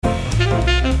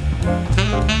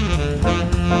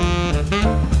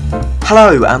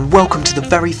Hello and welcome to the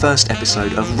very first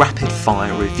episode of Rapid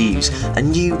Fire Reviews, a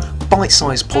new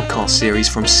bite-sized podcast series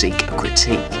from Seek a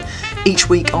Critique. Each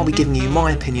week I'll be giving you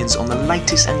my opinions on the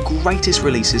latest and greatest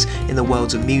releases in the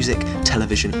worlds of music,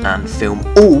 television and film,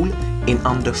 all in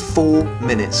under 4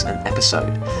 minutes an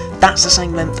episode. That's the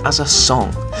same length as a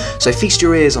song. So feast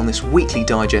your ears on this weekly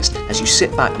digest as you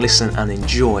sit back, listen and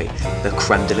enjoy the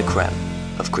creme de la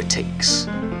creme of critiques.